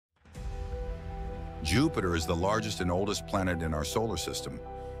Jupiter is the largest and oldest planet in our solar system,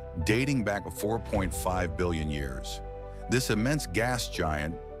 dating back 4.5 billion years. This immense gas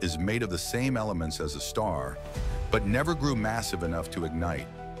giant is made of the same elements as a star, but never grew massive enough to ignite.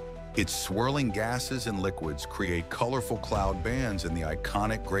 Its swirling gases and liquids create colorful cloud bands in the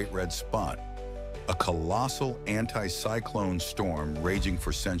iconic Great Red Spot, a colossal anticyclone storm raging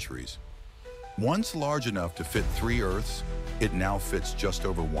for centuries. Once large enough to fit 3 Earths, it now fits just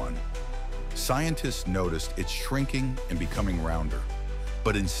over 1. Scientists noticed it's shrinking and becoming rounder.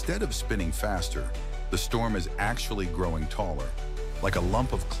 But instead of spinning faster, the storm is actually growing taller, like a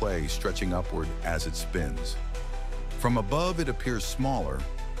lump of clay stretching upward as it spins. From above, it appears smaller,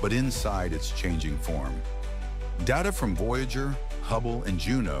 but inside it's changing form. Data from Voyager, Hubble, and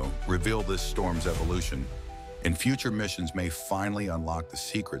Juno reveal this storm's evolution, and future missions may finally unlock the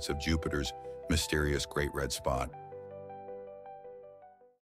secrets of Jupiter's mysterious Great Red Spot.